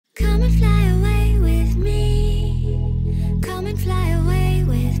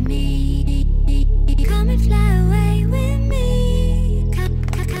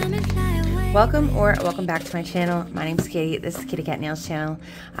Welcome back to my channel. My name's Katie. This is KatieCatNails channel.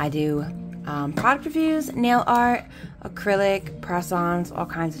 I do product reviews, nail art, acrylic, press-ons, all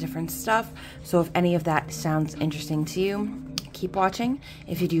kinds of different stuff. So if any of that sounds interesting to you, keep watching.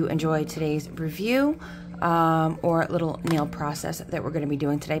 If you do enjoy today's review or little nail process that we're going to be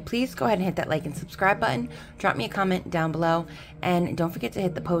doing today, please go ahead and hit that like and subscribe button. Drop me a comment down below, and don't forget to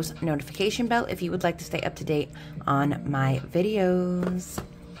hit the post notification bell if you would like to stay up to date on my videos.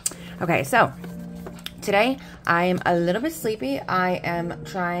 Okay, so today I am a little bit sleepy. I am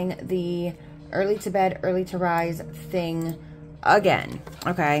trying the early to bed, early to rise thing again.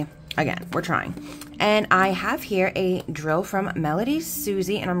 Okay, again, we're trying. And I have here a drill from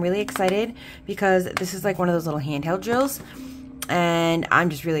Melodysusie, and I'm really excited because this is like one of those little handheld drills. And I'm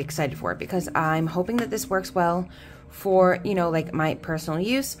just really excited for it because I'm hoping that this works well for, you know, like my personal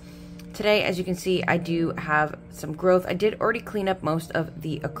use. Today, as you can see, I do have some growth. I did already clean up most of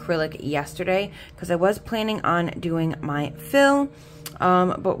the acrylic yesterday because I was planning on doing my fill,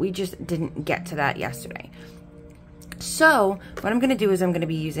 but we just didn't get to that yesterday. So what I'm going to do is I'm going to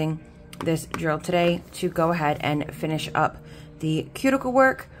be using this drill today to go ahead and finish up the cuticle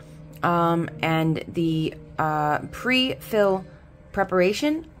work and the pre-fill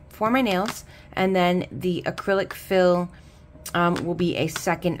preparation for my nails, and then the acrylic fill will be a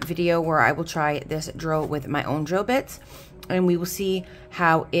second video where I will try this drill with my own drill bits, and we will see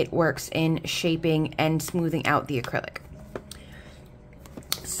how it works in shaping and smoothing out the acrylic.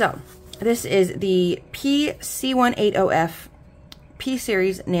 So this is the P-C108F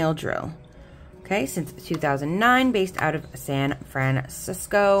P-Series nail drill. Okay, since 2009, based out of San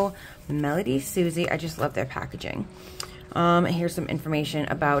Francisco. Melodysusie, I just love their packaging. Here's some information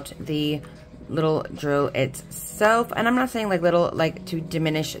about the little drill itself, and I'm not saying like little like to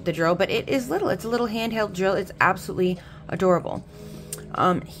diminish the drill, but it is little. It's a little handheld drill. It's absolutely adorable.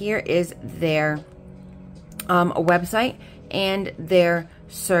 Here is their website and their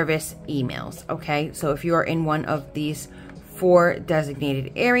service emails. Okay, so if you are in one of these 4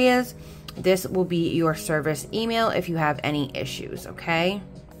 designated areas, this will be your service email if you have any issues. Okay,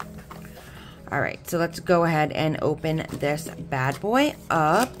 all right, so let's go ahead and open this bad boy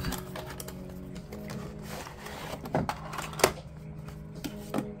up.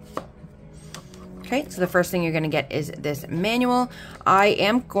 Okay, so the first thing you're going to get is this manual. I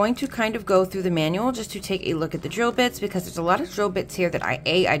am going to kind of go through the manual just to take a look at the drill bits, because there's a lot of drill bits here that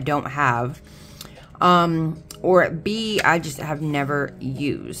I don't have, or B, I just have never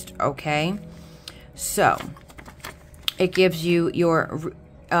used. Okay, so it gives you your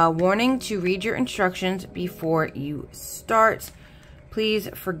warning to read your instructions before you start. Please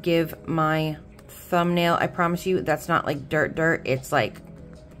forgive my thumbnail. I promise you that's not like dirt. It's like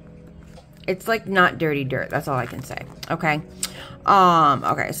not dirty dirt. That's all I can say. Okay.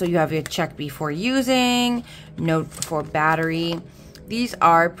 Okay, so you have your check before using, note for battery. These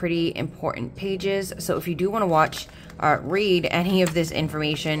are pretty important pages. So if you do want to watch, read any of this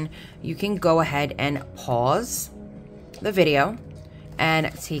information, you can go ahead and pause the video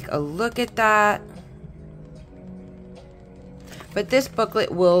and take a look at that. But this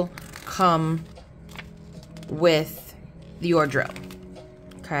booklet will come with your drill.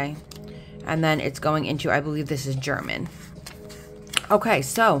 Okay. And then it's going into, I believe this is German. Okay,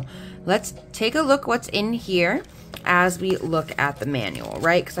 so let's take a look what's in here as we look at the manual,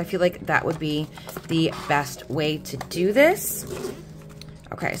 right? Because I feel like that would be the best way to do this.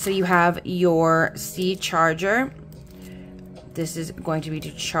 Okay, so you have your C charger. This is going to be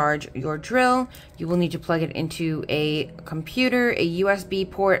to charge your drill. You will need to plug it into a computer, a USB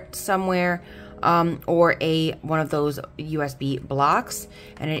port somewhere, or one of those USB blocks,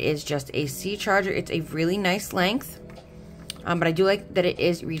 and it is just a C charger. It's a really nice length, but I do like that it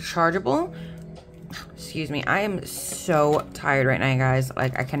is rechargeable. Excuse me, I am so tired right now, guys.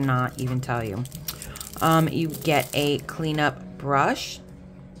 Like, I cannot even tell you. You get a cleanup brush.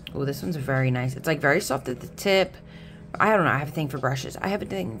 Oh, this one's very nice. It's like very soft at the tip. I don't know, I have a thing for brushes. I have a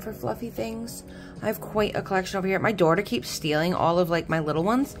thing for fluffy things. I have quite a collection over here. My daughter keeps stealing all of like my little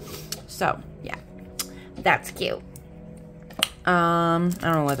ones. So, yeah, that's cute. I don't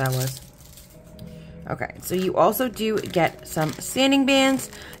know what that was. Okay, so you also do get some sanding bands.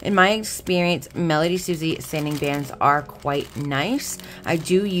 In my experience, Melodysusie sanding bands are quite nice. I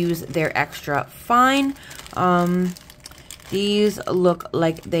do use their extra fine. These look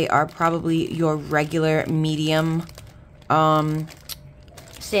like they are probably your regular medium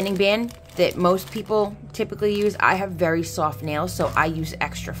sanding band that most people typically use. I have very soft nails, so I use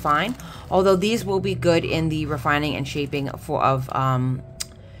extra fine, although these will be good in the refining and shaping of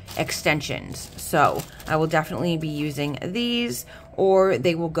extensions. So I will definitely be using these, or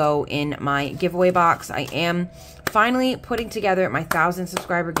they will go in my giveaway box. I am finally putting together my 1,000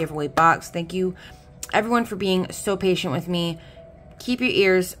 subscriber giveaway box. Thank you everyone for being so patient with me. Keep your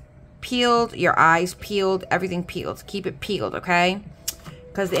ears peeled, your eyes peeled, everything peeled. Keep it peeled, okay?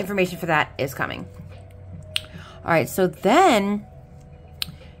 Because the information for that is coming. All right, so then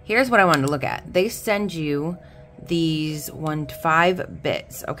here's what I wanted to look at. They send you these 1 to 5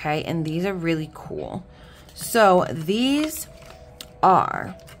 bits, okay? And these are really cool. So these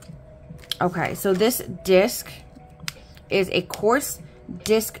are, okay, so this disc is a coarse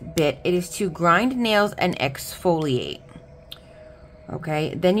disc bit. It is to grind nails and exfoliate.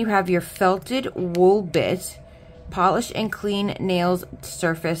 Okay, then you have your felted wool bit, polish and clean nails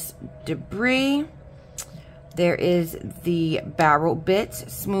surface debris. There is the barrel bit,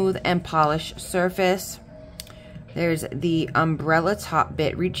 smooth and polish surface. There's the umbrella top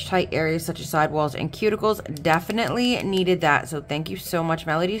bit, reach tight areas such as sidewalls and cuticles. Definitely needed that, so thank you so much,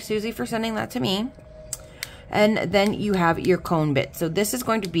 Melodysusie, for sending that to me. And then you have your cone bit. So this is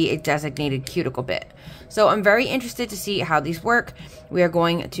going to be a designated cuticle bit. So I'm very interested to see how these work. We are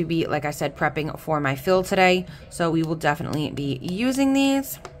going to be, like I said, prepping for my fill today. So we will definitely be using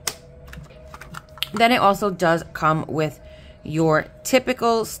these. Then it also does come with your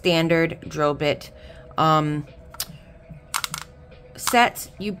typical standard drill bit set.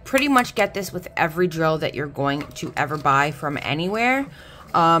 You pretty much get this with every drill that you're going to ever buy from anywhere.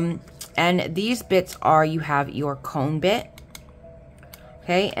 And these bits are, you have your cone bit,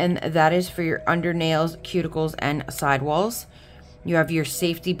 okay, and that is for your under nails, cuticles, and sidewalls. You have your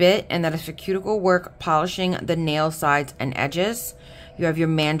safety bit, and that is for cuticle work, polishing the nail sides and edges. You have your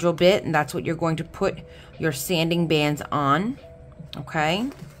mandrel bit, and that's what you're going to put your sanding bands on, okay.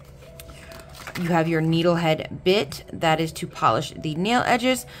 You have your needle head bit, that is to polish the nail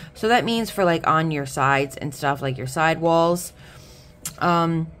edges. So that means for like on your sides and stuff, like your sidewalls.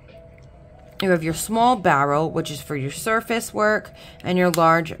 You have your small barrel, which is for your surface work, and your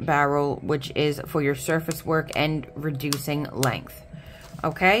large barrel, which is for your surface work and reducing length.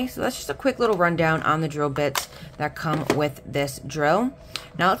 Okay, so that's just a quick little rundown on the drill bits that come with this drill.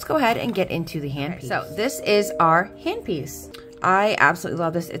 Now let's go ahead and get into the handpiece. So this is our handpiece. I absolutely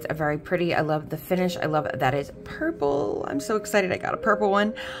love this. It's a very pretty. I love the finish. I love that it's purple. I'm so excited I got a purple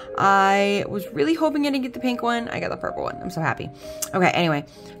one. I was really hoping I didn't get the pink one. I got the purple one. I'm so happy. Okay, anyway.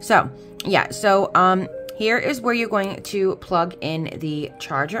 So, yeah. So, here is where you're going to plug in the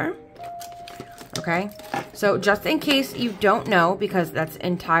charger. Okay, so just in case you don't know, because that's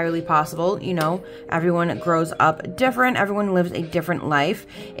entirely possible, you know, everyone grows up different, everyone lives a different life.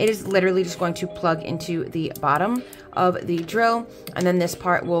 It is literally just going to plug into the bottom of the drill, and then this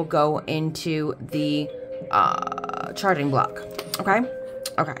part will go into the charging block. Okay,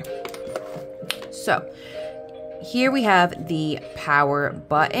 okay. So here we have the power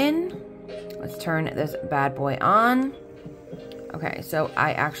button. Let's turn this bad boy on. Okay, so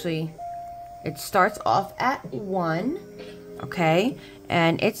it starts off at 1, okay,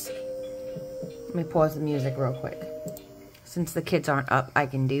 and let me pause the music real quick. Since the kids aren't up, I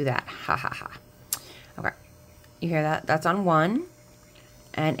can do that, ha ha ha. Okay, you hear that? That's on 1,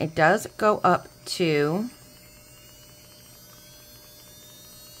 and it does go up to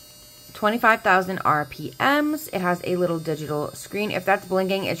 25,000 RPMs. It has a little digital screen. If that's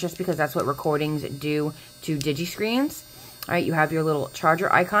blinking, it's just because that's what recordings do to digi screens. All right, you have your little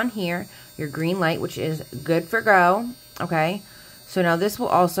charger icon here, your green light, which is good for go, okay? So now this will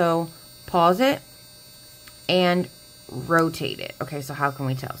also pause it and rotate it. Okay, so how can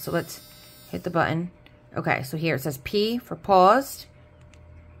we tell? So let's hit the button. Okay, so here it says P for paused.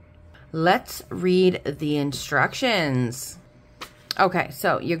 Let's read the instructions. Okay,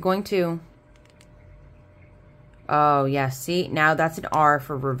 so you're going to, oh yeah, see, now that's an R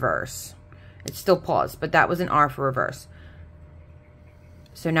for reverse. It's still paused, but that was an R for reverse.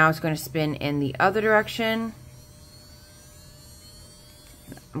 So now it's going to spin in the other direction.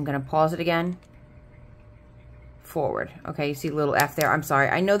 I'm going to pause it again. Forward. Okay, you see a little F there. I'm sorry.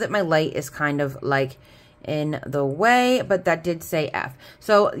 I know that my light is kind of like in the way, but that did say F.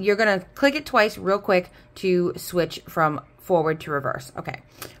 So you're going to click it twice real quick to switch from forward to reverse. Okay.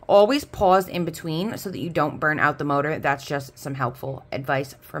 Always pause in between so that you don't burn out the motor. That's just some helpful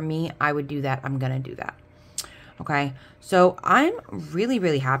advice from me. I would do that. I'm going to do that. Okay, so I'm really,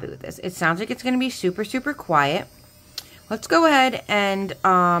 really happy with this. It sounds like it's going to be super, super quiet. Let's go ahead and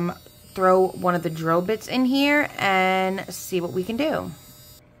throw one of the drill bits in here and see what we can do.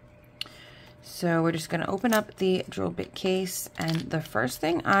 So we're just going to open up the drill bit case, and the first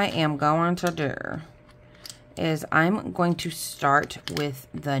thing I am going to do is I'm going to start with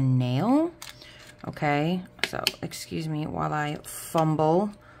the nail. Okay, So excuse me while I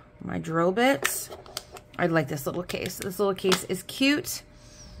fumble my drill bits. I like this little case. This little case is cute.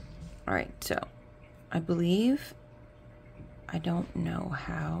 All right, so I believe, I don't know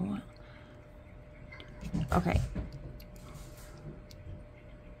how. Okay.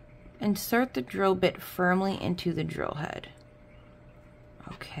 Insert the drill bit firmly into the drill head.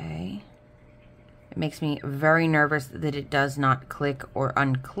 Okay. It makes me very nervous that it does not click or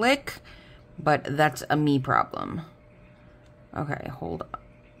unclick, but that's a me problem. Okay, hold on.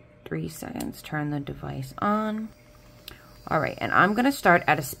 3 seconds, turn the device on. All right, and I'm gonna start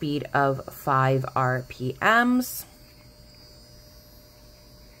at a speed of 5 RPMs.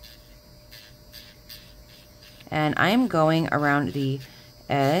 And I am going around the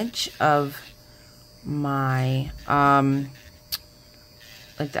edge of my,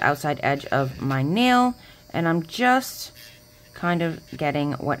 like the outside edge of my nail, and I'm just kind of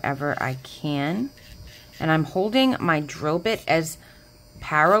getting whatever I can. And I'm holding my drill bit as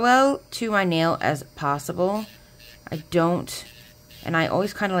parallel to my nail as possible. And I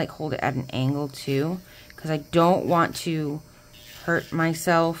always kind of like hold it at an angle too, because I don't want to hurt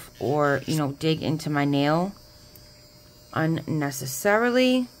myself or, you know, dig into my nail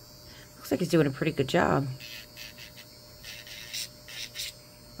unnecessarily. Looks like it's doing a pretty good job.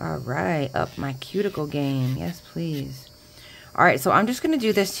 All right, up my cuticle game. Yes, please. All right, so I'm just going to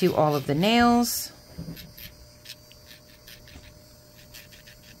do this to all of the nails.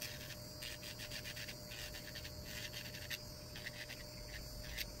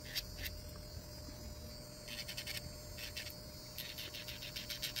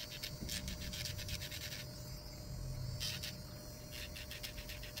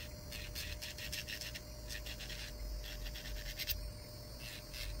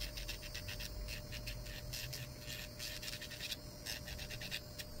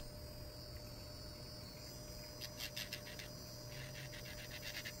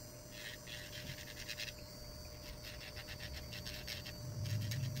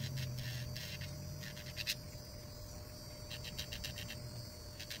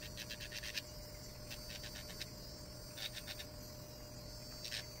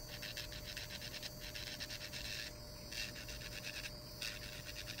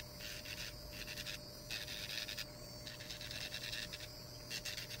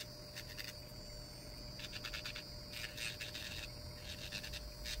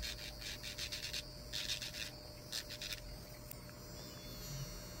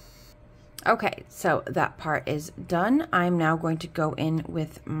 Okay, so that part is done. I'm now going to go in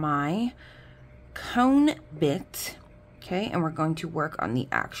with my cone bit, okay, and we're going to work on the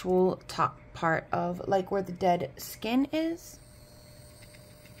actual top part of like where the dead skin is.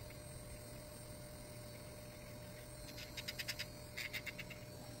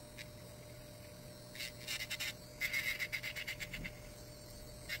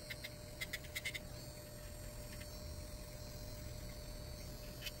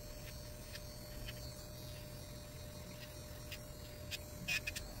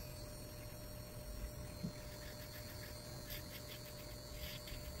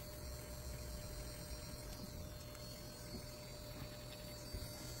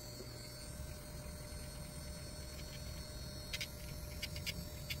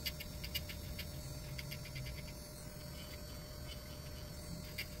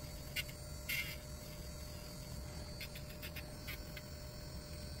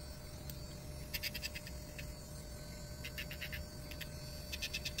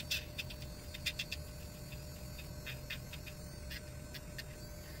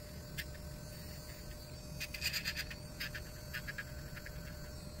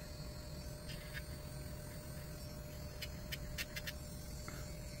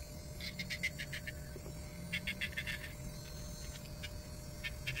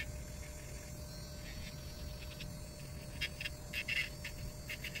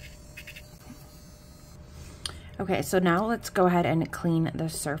 Okay, so now let's go ahead and clean the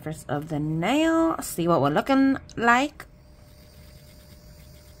surface of the nail, see what we're looking like.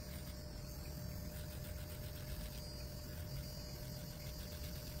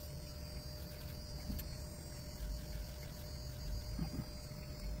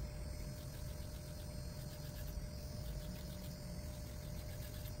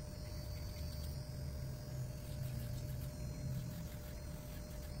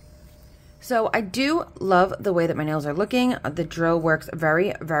 So I do love the way that my nails are looking. The drill works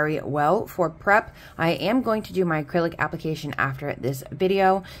very, very well for prep. I am going to do my acrylic application after this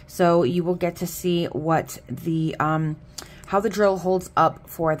video, so you will get to see what the how the drill holds up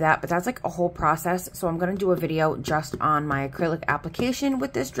for that, but that's like a whole process. So I'm going to do a video just on my acrylic application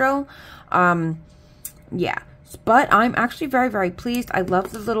with this drill. yeah. But I'm actually very, very pleased. I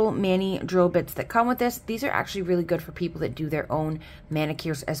love the little mani drill bits that come with this. These are actually really good for people that do their own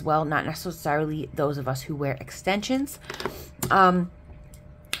manicures as well, not necessarily those of us who wear extensions.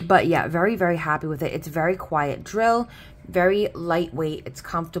 But yeah, very, very happy with it. It's a very quiet drill, very lightweight. It's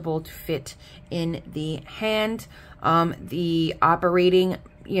comfortable to fit in the hand. The operating,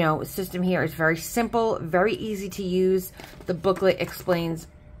 system here is very simple, very easy to use. The booklet explains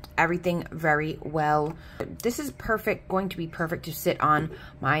everything very well. This is going to be perfect to sit on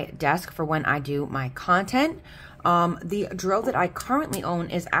my desk for when I do my content. The drill that I currently own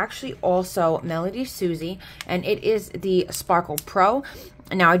is actually also Melodysusie, and it is the Sparkle Pro.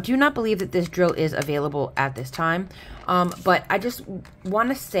 Now, I do not believe that this drill is available at this time, but I just want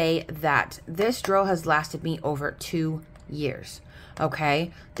to say that this drill has lasted me over 2 years.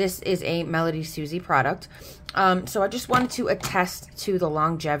 Okay, this is a Melodysusie product. So I just wanted to attest to the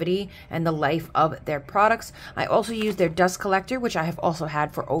longevity and the life of their products. I also use their dust collector, which I have also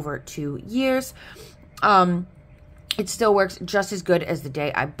had for over 2 years. It still works just as good as the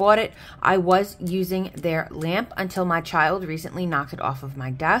day I bought it. I was using their lamp until my child recently knocked it off of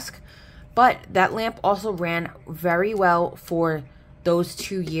my desk. But that lamp also ran very well for those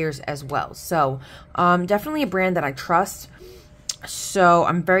 2 years as well. So definitely a brand that I trust. So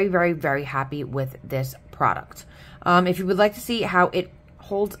I'm very, very, very happy with this product. If you would like to see how it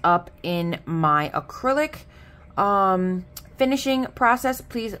holds up in my acrylic finishing process,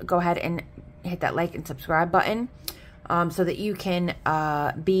 please go ahead and hit that like and subscribe button so that you can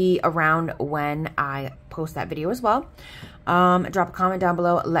be around when I post that video as well. Drop a comment down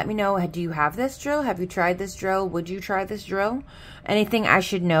below. Let me know, do you have this drill? Have you tried this drill? Would you try this drill? Anything I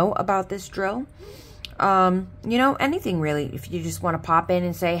should know about this drill? Anything really. If you just want to pop in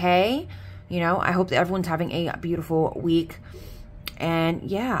and say, hey, I hope that everyone's having a beautiful week. And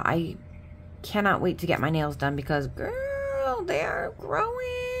yeah, I cannot wait to get my nails done because, girl, they are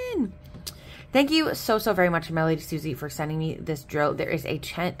growing. Thank you so very much, Melodysusie, for sending me this drill. There is a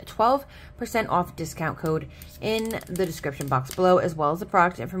 12% off discount code in the description box below, as well as the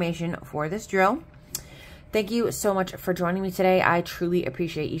product information for this drill. Thank you so much for joining me today. I truly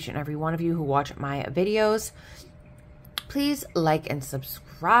appreciate each and every one of you who watch my videos. Please like and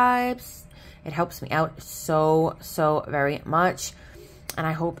subscribe. It helps me out so very much. And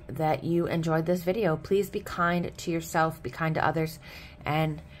I hope that you enjoyed this video. Please be kind to yourself, be kind to others,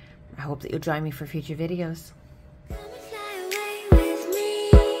 and I hope that you'll join me for future videos.